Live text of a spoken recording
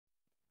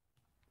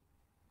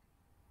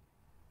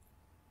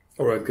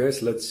Alright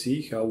guys, let's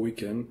see how we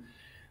can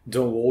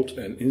download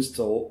and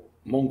install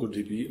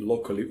MongoDB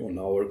locally on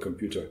our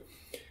computer.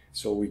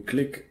 So we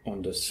click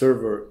on the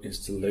server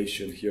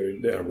installation here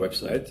in their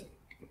website,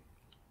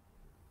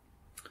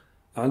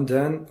 and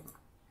then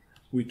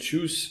we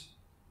choose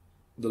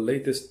the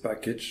latest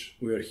package.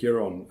 We are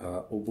here on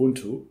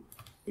Ubuntu.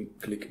 We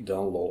click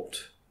download.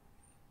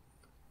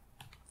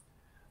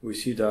 We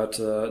see that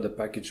the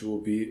package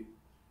will be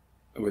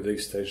with the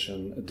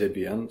extension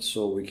Debian,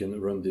 so we can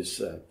run this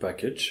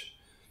package.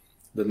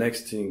 The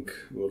next thing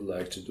we would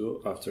like to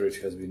do after it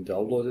has been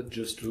downloaded,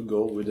 just to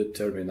go with the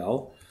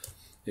terminal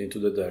into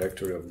the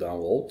directory of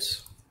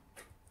downloads,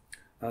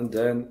 and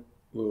then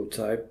we will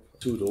type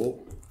sudo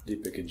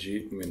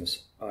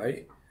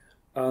dpkg-i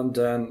and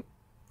then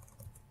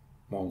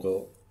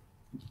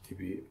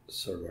MongoDB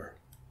server.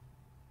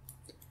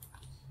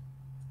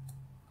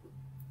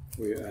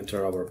 We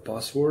enter our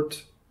password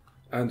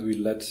and we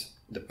let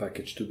the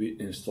package to be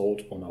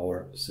installed on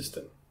our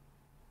system.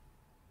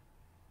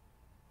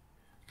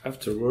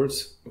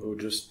 Afterwards, we'll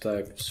just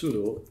type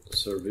sudo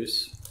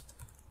service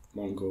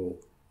mongo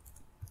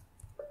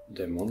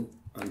daemon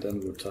and then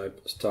we'll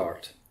type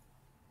start.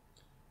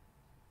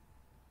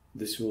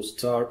 This will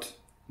start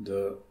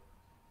the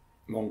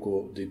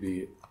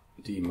MongoDB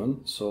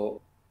daemon, so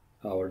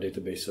our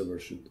database server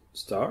should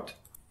start.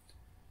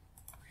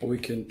 We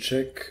can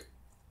check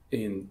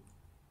in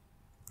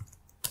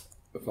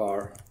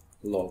var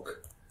log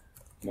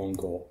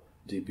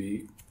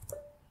MongoDB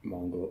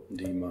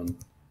daemon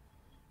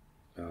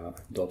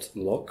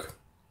 .log.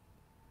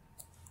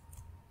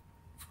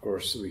 Of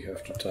course, we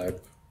have to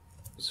type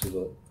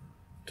sudo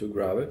to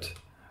grab it,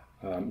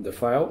 the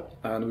file,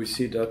 and we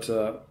see that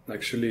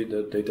actually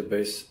the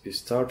database is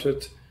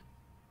started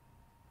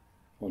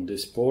on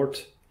this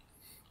port,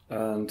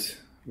 and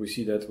we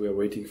see that we are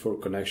waiting for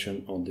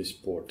connection on this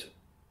port.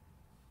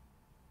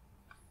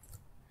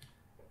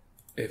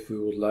 If we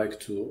would like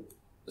to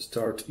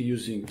start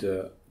using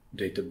the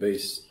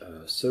database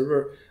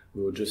server,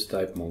 we will just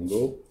type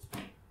Mongo,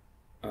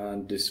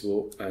 and this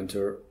will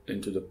enter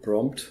into the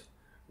prompt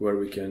where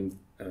we can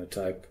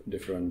type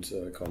different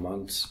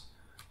commands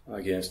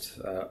against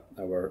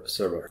our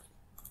server.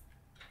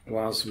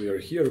 Once we are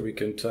here, we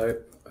can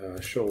type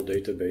show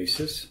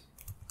databases,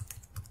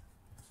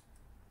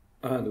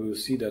 and we'll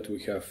see that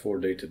we have 4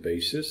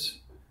 databases.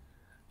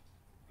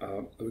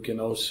 We can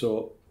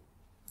also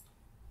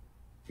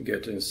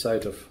get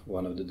inside of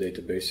one of the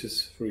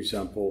databases. For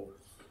example,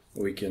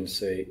 we can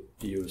say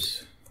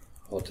use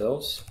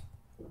hotels,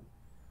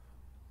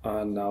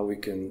 and now we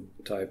can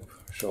type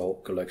show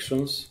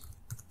collections,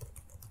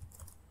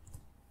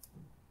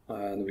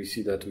 and we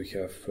see that we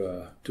have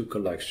 2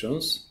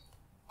 collections.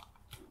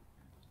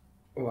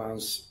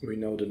 Once we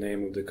know the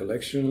name of the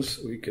collections,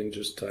 we can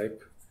just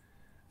type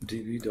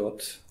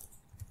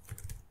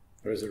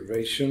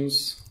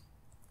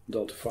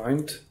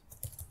db.reservations.find,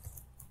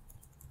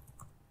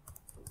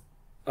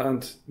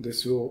 and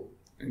this will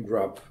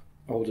grab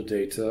all the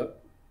data.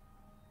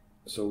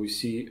 So we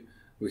see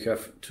we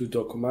have 2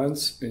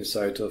 documents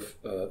inside of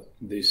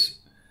these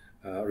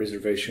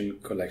reservation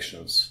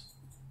collections.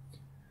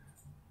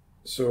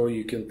 So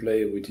you can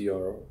play with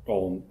your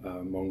own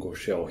Mongo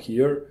shell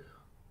here,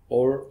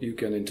 or you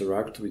can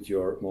interact with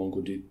your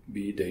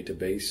MongoDB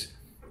database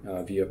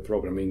via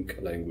programming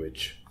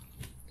language.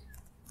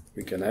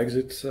 We can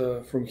exit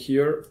from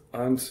here,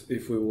 and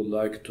if we would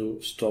like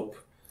to stop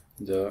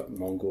the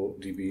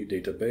MongoDB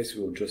database,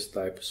 we'll just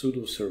type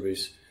sudo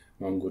service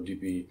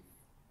MongoDB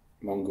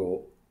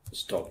mongo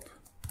stop.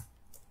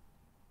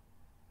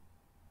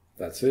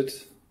 That's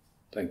it.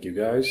 Thank you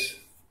guys.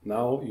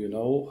 Now you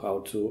know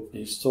how to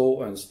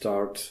install and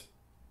start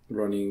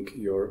running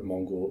your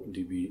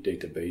MongoDB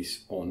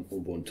database on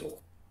Ubuntu.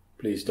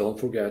 Please don't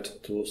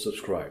forget to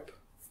subscribe.